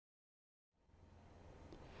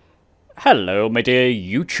Hello my dear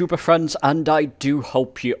YouTuber friends, and I do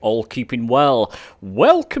hope you're all keeping well.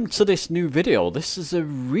 Welcome to this new video. This is a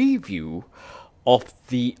review of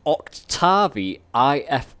the Octavi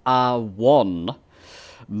IFR-1,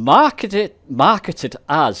 marketed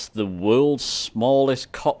as the world's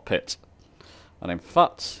smallest cockpit. And in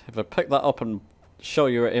fact, if I pick that up and show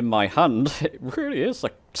you it in my hand, it really is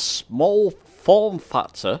a small form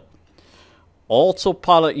factor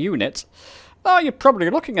autopilot unit. Now you're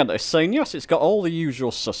probably looking at this saying, yes, it's got all the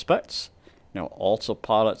usual suspects. You know,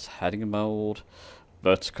 autopilot, heading mode,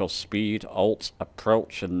 vertical speed, alt,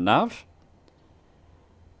 approach, and nav.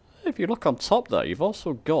 If you look on top there, you've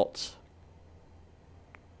also got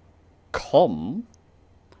COM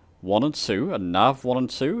 1 and 2, and nav 1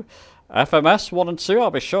 and 2, FMS 1 and 2,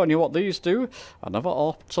 I'll be showing you what these do, another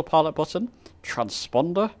autopilot button,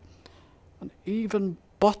 transponder, and even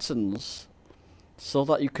buttons so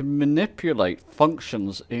that you can manipulate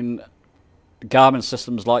functions in Garmin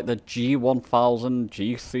systems like the G1000,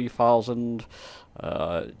 G3000,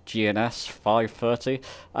 GNS 530,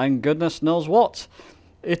 and goodness knows what.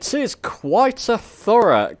 It is quite a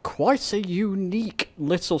thorough, quite a unique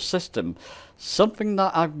little system. Something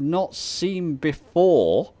that I've not seen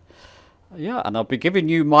before. Yeah, and I'll be giving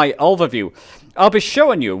you my overview. I'll be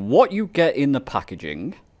showing you what you get in the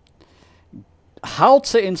packaging, how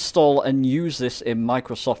to install and use this in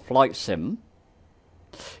Microsoft Flight Sim,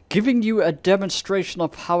 giving you a demonstration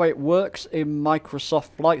of how it works in Microsoft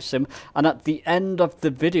Flight Sim, and at the end of the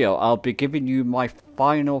video I'll be giving you my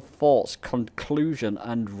final thoughts, conclusion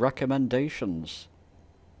and recommendations.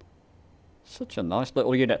 Such a nice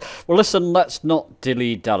little unit. Well listen, let's not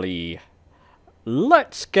dilly-dally.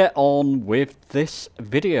 Let's get on with this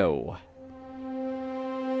video.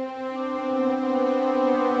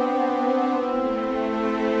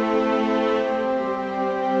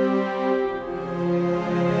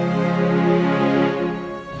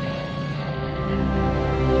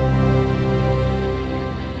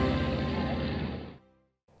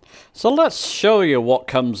 So let's show you what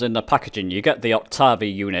comes in the packaging. You get the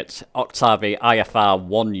Octavi unit, Octavi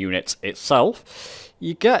IFR-1 unit itself.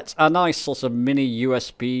 You get a nice sort of mini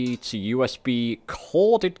USB to USB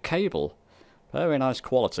corded cable. Very nice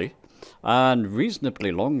quality. And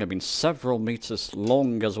reasonably long, I mean several meters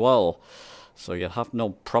long as well. So you have no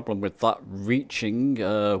problem with that reaching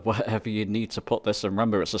wherever you need to put this. And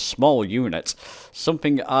remember, it's a small unit.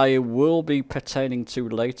 Something I will be pertaining to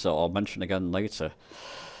later, or mention again later.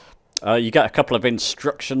 You get a couple of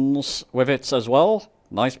instructions with it as well.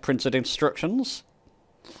 Nice printed instructions.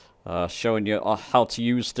 Showing you how to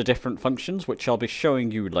use the different functions, which I'll be showing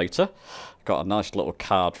you later. Got a nice little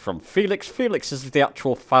card from Felix. Felix is the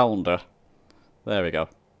actual founder. There we go.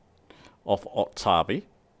 Of Octavi. It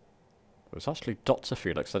was actually Dr.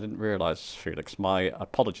 Felix. I didn't realise Felix. My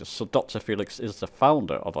apologies. So Dr. Felix is the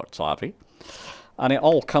founder of Octavi. And it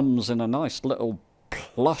all comes in a nice little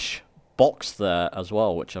plush box there as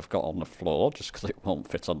well, which I've got on the floor just because it won't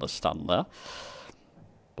fit on the stand there,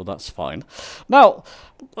 but that's fine. Now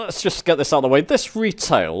let's just get this out of the way. This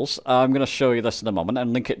retails, I'm going to show you this in a moment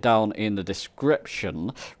and link it down in the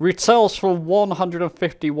description, retails for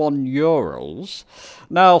 €151.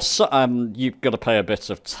 Now so, you've got to pay a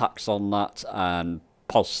bit of tax on that and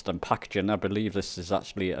post and packaging. I believe this is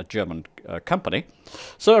actually a German company,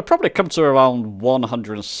 so it'll probably come to around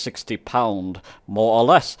 £160 more or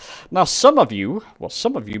less. Now some of you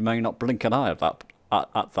may not blink an eye at that,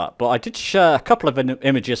 but I did share a couple of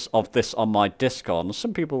images of this on my Discord, and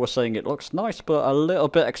some people were saying it looks nice but a little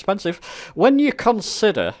bit expensive. When you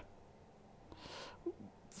consider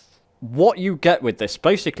what you get with this,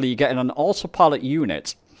 basically you're getting an autopilot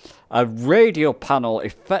unit, a radio panel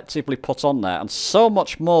effectively put on there, and so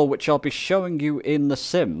much more, which I'll be showing you in the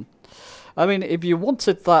sim. I mean, if you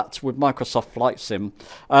wanted that with Microsoft Flight Sim,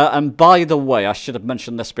 and by the way, I should have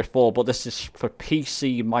mentioned this before, but this is for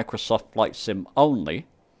PC Microsoft Flight Sim only.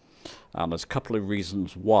 There's a couple of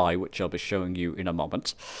reasons why, which I'll be showing you in a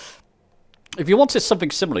moment. If you wanted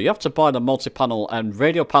something similar, you have to buy the multi-panel and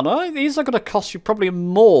radio panel. These are going to cost you probably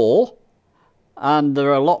more. And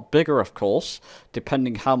they're a lot bigger, of course,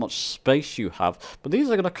 depending how much space you have. But these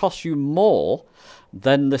are going to cost you more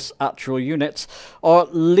than this actual unit, or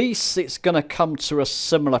at least it's going to come to a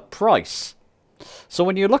similar price. So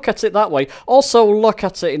when you look at it that way, also look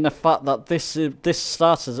at it in the fact that this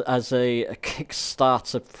started as a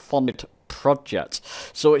Kickstarter funded project.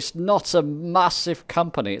 So it's not a massive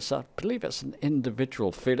company. I believe it's an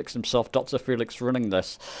individual, Felix himself, Dr. Felix, running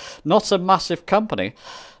this. Not a massive company.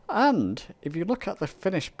 And if you look at the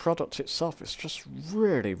finished product itself, it's just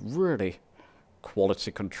really, really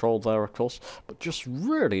quality control there, of course, but just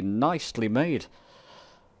really nicely made.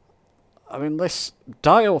 I mean, this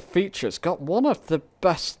dial feature's got one of the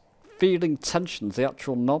best feeling tensions, the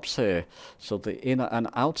actual knobs here. So the inner and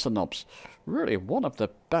outer knobs, really one of the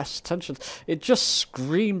best tensions. It just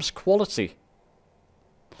screams quality.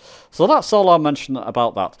 So that's all I'll mention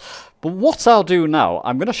about that. But what I'll do now,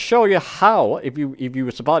 I'm going to show you how, if you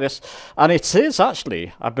were to buy this, and it is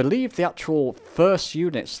actually, I believe, the actual first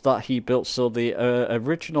units that he built. So the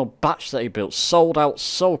original batch that he built sold out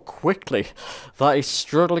so quickly that he's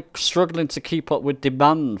struggling to keep up with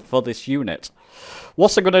demand for this unit.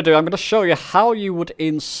 What I'm going to do, I'm going to show you how you would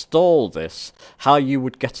install this, how you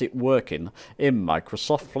would get it working in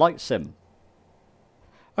Microsoft Flight Sim.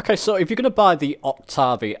 Okay, so if you're going to buy the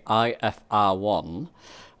Octavi IFR-1,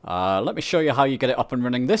 let me show you how you get it up and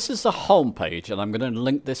running. This is the home page, and I'm going to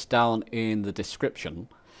link this down in the description.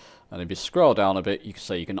 And if you scroll down a bit, you can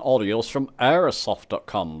see you can order yours from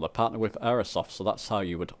Aerosoft.com. They're partnered with Aerosoft, so that's how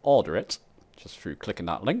you would order it, just through clicking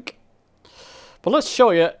that link. But let's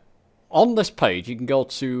show you, on this page, you can go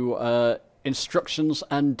to instructions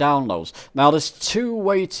and downloads. Now, there's two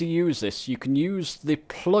ways to use this. You can use the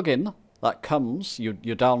plugin that comes, you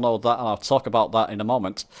download that, and I'll talk about that in a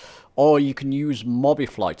moment. Or you can use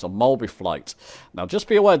MobiFlight or MobiFlight. Now just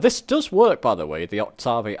be aware, this does work, by the way, the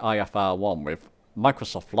Octavi IFR-1 with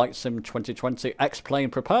Microsoft Flight Sim 2020,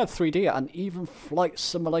 X-Plane, Prepared 3D, and even Flight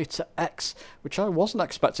Simulator X, which I wasn't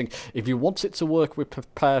expecting. If you want it to work with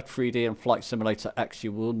Prepared 3D and Flight Simulator X,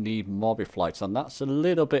 you will need MobiFlight, and that's a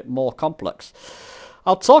little bit more complex.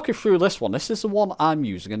 I'll talk you through this one. This is the one I'm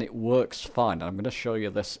using and it works fine. And I'm going to show you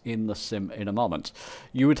this in the sim in a moment.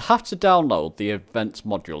 You would have to download the event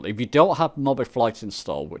module. If you don't have MobiFlight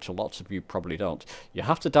installed, which a lot of you probably don't, you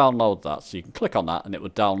have to download that. So you can click on that and it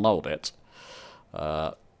would download it.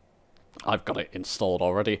 I've got it installed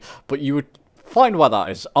already. But you would find where that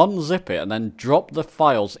is, unzip it, and then drop the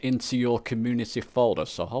files into your community folder.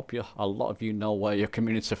 So I hope a lot of you know where your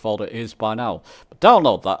community folder is by now. But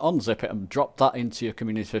download that, unzip it, and drop that into your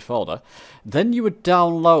community folder. Then you would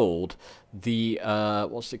download the,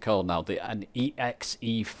 what's it called now? An exe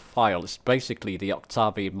file. It's basically the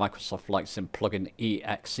Octavi Microsoft Flight Sim plugin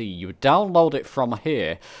exe. You would download it from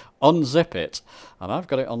here, unzip it, and I've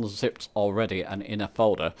got it unzipped already and in a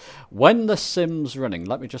folder. When the sim's running,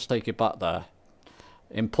 let me just take you back there.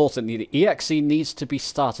 Importantly, the exe needs to be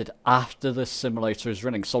started after the simulator is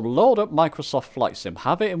running. So load up Microsoft Flight Sim,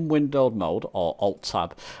 have it in windowed mode or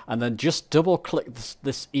Alt-Tab, and then just double-click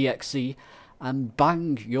this exe, and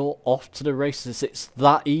bang, you're off to the races. It's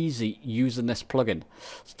that easy using this plugin.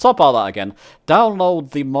 So top about that again,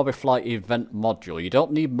 download the MobiFlight event module. You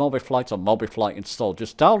don't need MobiFlight or MobiFlight installed.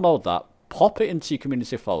 Just download that, pop it into your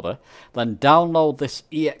community folder, then download this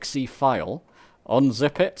exe file,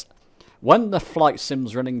 unzip it. When the flight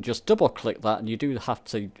sim's running, just double click that, and you do have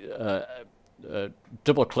to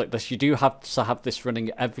double click this. You do have to have this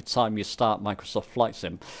running every time you start Microsoft Flight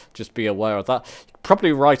Sim. Just be aware of that. You could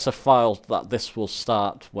probably write a file that this will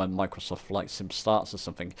start when Microsoft Flight Sim starts or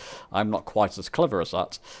something. I'm not quite as clever as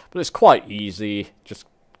that, but it's quite easy. Just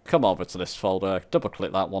come over to this folder, double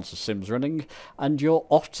click that once the sim's running, and you're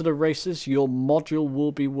off to the races. Your module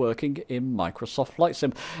will be working in Microsoft Flight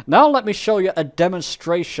Sim. Now let me show you a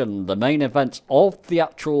demonstration, the main event of the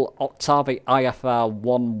actual Octavi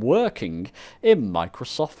IFR-1 working in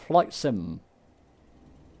Microsoft Flight Sim.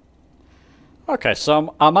 Okay,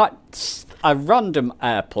 so I'm at a random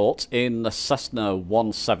airport in the Cessna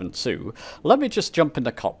 172. Let me just jump in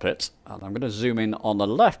the cockpit, and I'm going to zoom in on the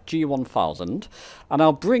left G1000, and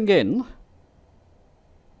I'll bring in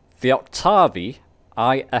the Octavi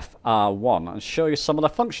IFR-1 and show you some of the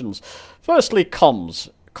functions. Firstly, comms.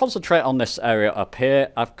 Concentrate on this area up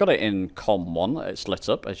here. I've got it in COM 1. It's lit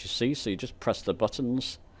up, as you see, so you just press the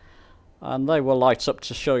buttons, and they will light up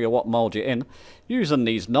to show you what mode you're in. Using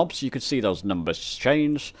these knobs, you can see those numbers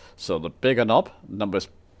change. So the bigger knob, numbers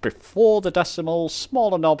before the decimal,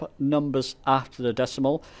 smaller knob, numbers after the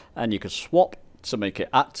decimal, and you can swap to make it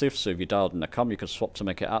active. So if you dialed in the COM, you can swap to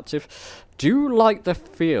make it active. Do like the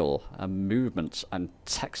feel and movement and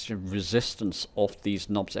texture resistance of these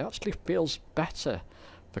knobs. It actually feels better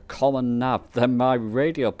for common nav than my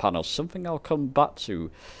radio panel, something I'll come back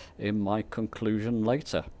to in my conclusion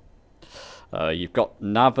later. You've got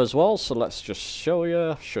nav as well, so let's just show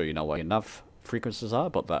you know where your nav frequencies are,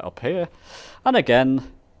 but they're up here. And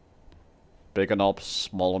again, bigger knob,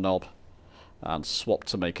 smaller knob, and swap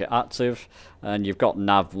to make it active. And you've got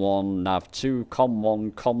nav 1, nav 2, com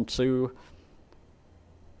 1, com 2.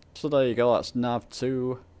 So there you go, that's nav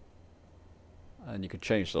 2. And you can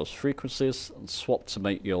change those frequencies and swap to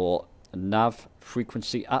make your nav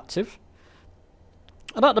frequency active.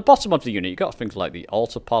 And at the bottom of the unit, you've got things like the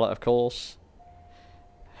autopilot, of course,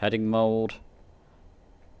 heading mode,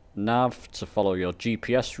 nav to follow your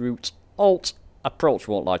GPS route, alt, approach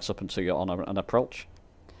won't light up until you're on an approach,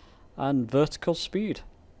 and vertical speed.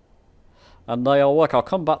 And they all work. I'll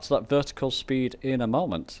come back to that vertical speed in a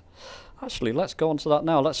moment. Actually, let's go on to that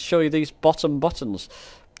now. Let's show you these bottom buttons.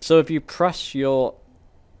 So if you press your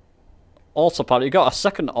autopilot, you've got a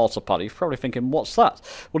second autopilot. You're probably thinking, what's that?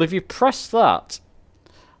 Well, if you press that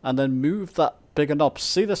and then move that bigger knob,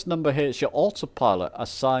 see this number here, it's your autopilot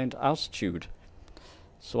assigned altitude.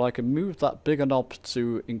 So I can move that bigger knob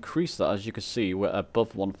to increase that. As you can see, we're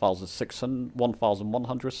above 1,600,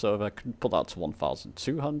 1,100, so if I can put that to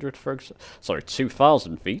 1,200, for example, sorry,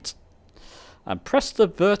 2,000 feet, and press the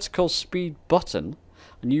vertical speed button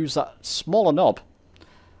and use that smaller knob,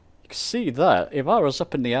 you can see there, if I was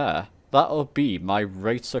up in the air, that would be my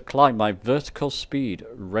rate of climb, my vertical speed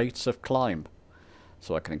rate of climb.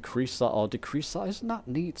 So I can increase that or decrease that. Isn't that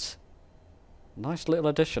neat? Nice little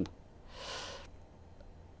addition.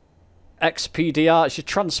 XPDR is your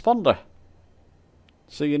transponder.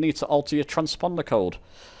 So you need to alter your transponder code.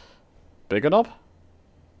 Bigger knob,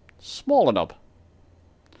 smaller knob.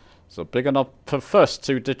 So bigger knob for first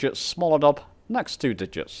 2 digits, smaller knob next 2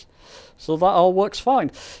 digits. So that all works fine.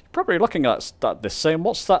 You're probably looking at that this saying,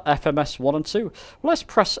 what's that FMS1 and 2? Well, let's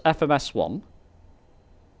press FMS1.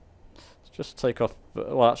 Let's just take off,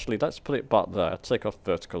 well actually let's put it back there. Take off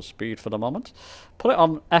vertical speed for the moment. Put it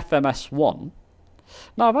on FMS1.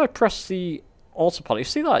 Now if I press the autopilot, you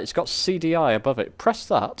see that? It's got CDI above it. Press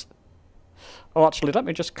that. Oh, actually, let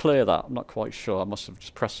me just clear that. I'm not quite sure. I must have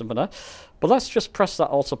just pressed something there. But let's just press that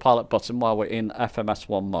autopilot button while we're in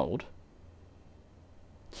FMS1 mode.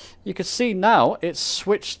 You can see now it's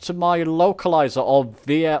switched to my localizer or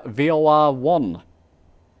VOR1.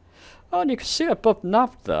 Oh, and you can see above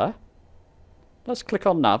nav there. Let's click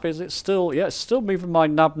on nav. Is it still... Yeah, it's still moving my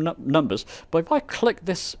nav numbers. But if I click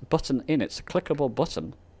this button in, it's a clickable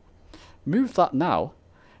button. Move that now.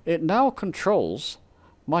 It now controls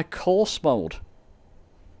my course mode.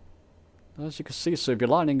 As you can see, so if you're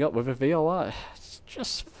lining up with a VOR, it's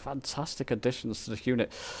just fantastic additions to the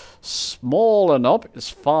unit. Smaller knob is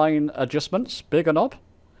fine adjustments. Bigger knob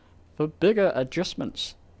for bigger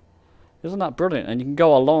adjustments. Isn't that brilliant? And you can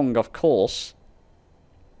go along, of course.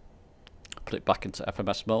 Put it back into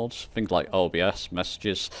FMS modes. Things like OBS,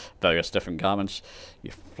 messages, various different garments.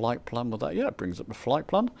 Your flight plan with that. Yeah, it brings up the flight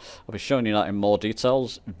plan. I'll be showing you that in more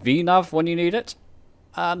details. VNav when you need it.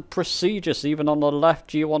 And procedures, even on the left,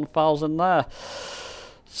 G1000 there.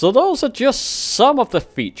 So those are just some of the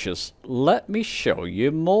features. Let me show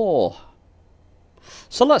you more.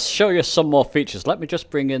 So let's show you some more features. Let me just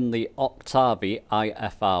bring in the Octavi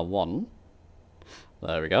IFR-1.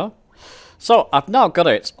 There we go. So I've now got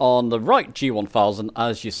it on the right G1000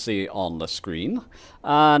 as you see on the screen.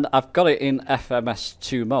 And I've got it in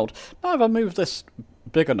FMS2 mode. Now if I move this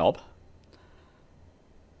bigger knob,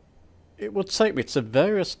 it would take me to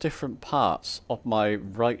various different parts of my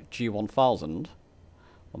right G1000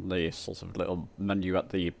 on the sort of little menu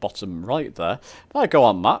at the bottom right there. If I go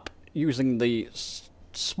on map, using the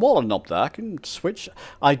smaller knob there, I can switch.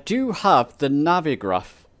 I do have the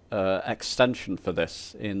Navigraph extension for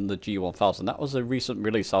this in the G1000. That was a recent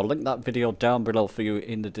release. I'll link that video down below for you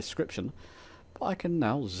in the description. But I can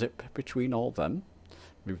now zip between all them.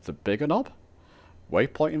 Move the bigger knob,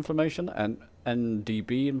 waypoint information, and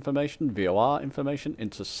NDB information, VOR information,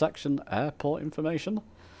 intersection, airport information.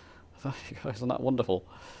 There you go, isn't that wonderful?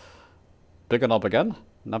 Bigger knob again.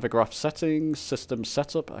 Navigraph settings, system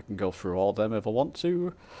setup. I can go through all them if I want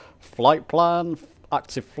to. Flight plan,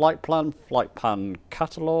 active flight plan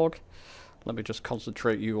catalogue. Let me just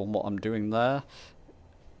concentrate you on what I'm doing there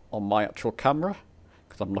on my actual camera,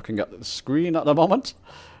 because I'm looking at the screen at the moment.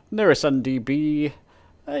 Nearest NDB.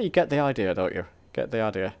 You get the idea, don't you? Get the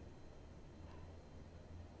idea.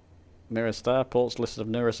 Nearest airports, list of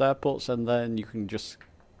nearest airports, and then you can just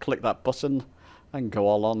click that button and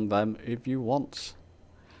go along them if you want.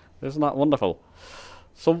 Isn't that wonderful?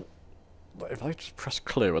 So if I just press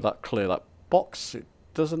clear, will that clear that box? It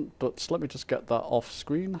doesn't, but let me just get that off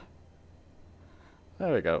screen.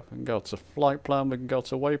 There we go. We can go to flight plan, we can go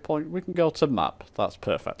to waypoint, we can go to map. That's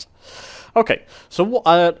perfect. Okay, so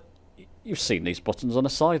what you've seen these buttons on the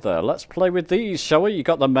side there. Let's play with these, shall we? You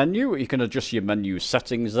got the menu. You can adjust your menu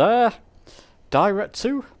settings there. Direct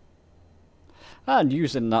to. And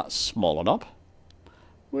using that smaller knob,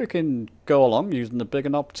 we can go along using the bigger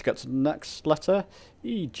knob to get to the next letter.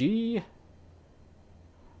 E.g.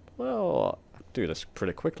 Well, I'll do this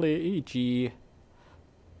pretty quickly. E.g.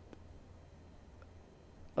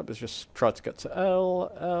 Let me just try to get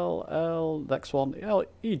to next one,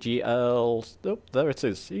 E.g. L, oh, there it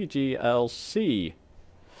is, E.g. L, C.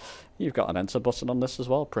 You've got an enter button on this as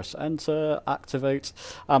well. Press enter, activate.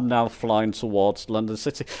 I'm now flying towards London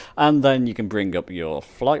City. And then you can bring up your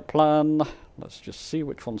flight plan. Let's just see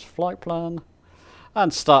which one's flight plan.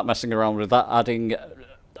 And start messing around with that, adding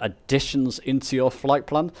additions into your flight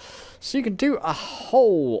plan. So you can do a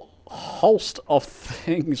whole host of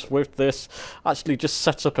things with this. Actually, just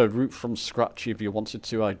set up a route from scratch if you wanted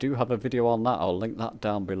to. I do have a video on that. I'll link that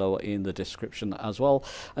down below in the description as well.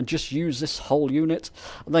 And just use this whole unit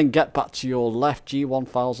and then get back to your left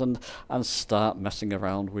G1000 and start messing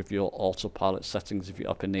around with your autopilot settings if you're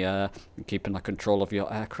up in the air and keeping the control of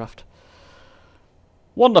your aircraft.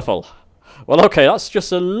 Wonderful. Well, okay, that's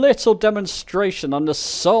just a little demonstration, and there's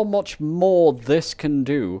so much more this can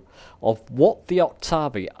do of what the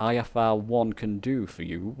Octavi IFR-1 can do for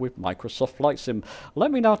you with Microsoft Flight Sim.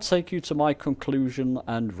 Let me now take you to my conclusion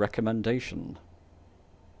and recommendation.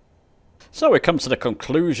 So we come to the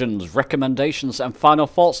conclusions, recommendations, and final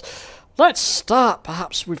thoughts. Let's start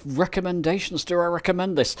perhaps with recommendations. Do I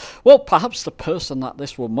recommend this? Well, perhaps the person that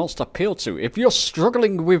this will most appeal to, if you're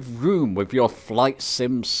struggling with room with your Flight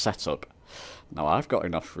Sim setup. Now, I've got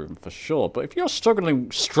enough room for sure, but if you're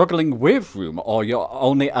struggling with room, or you're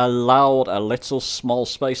only allowed a little small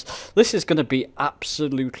space, this is going to be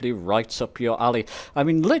absolutely right up your alley. I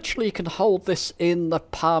mean, literally, you can hold this in the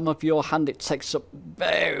palm of your hand. It takes up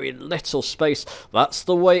very little space. That's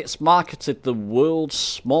the way it's marketed, the world's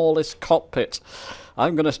smallest cockpit.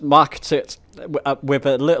 I'm going to market it with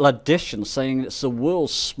a little addition saying it's the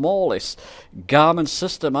world's smallest Garmin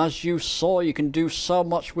system. As you saw, you can do so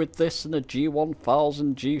much with this in the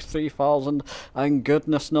G1000, G3000, and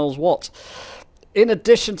goodness knows what. In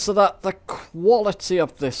addition to that, the quality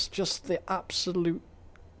of this, just the absolute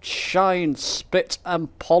shine, spit,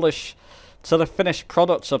 and polish to the finished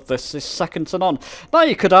product of this is second to none. Now,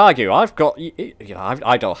 you could argue, I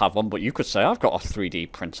don't have one, but you could say I've got a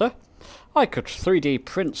 3D printer. I could 3D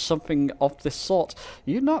print something of this sort.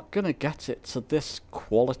 You're not going to get it to this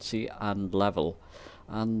quality and level.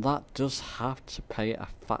 And that does have to play a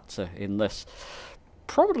factor in this.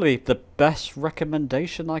 Probably the best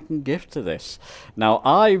recommendation I can give to this. Now,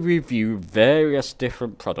 I review various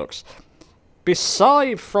different products.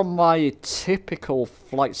 Beside from my typical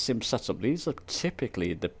flight sim setup, these are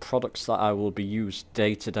typically the products that I will be used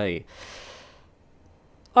day to day.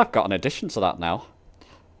 I've got an addition to that now.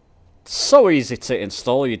 So easy to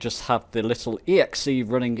install. You just have the little exe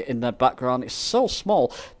running in the background. It's so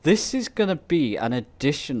small. This is going to be an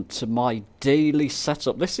addition to my daily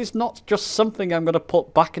setup. This is not just something I'm going to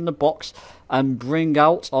put back in the box and bring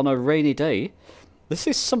out on a rainy day. This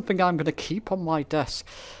is something I'm going to keep on my desk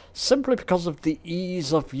simply because of the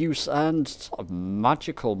ease of use and sort of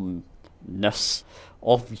magicalness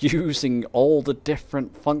of using all the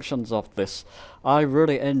different functions of this. I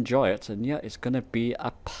really enjoy it, and yet it's going to be a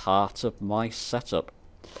part of my setup.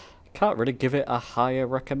 Can't really give it a higher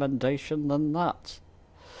recommendation than that.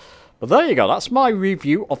 But there you go, that's my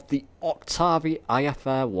review of the Octavi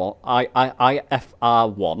IFR-1.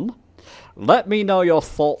 Let me know your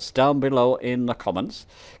thoughts down below in the comments.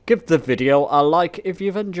 Give the video a like if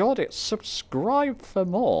you've enjoyed it. Subscribe for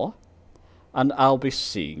more, and I'll be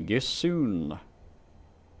seeing you soon.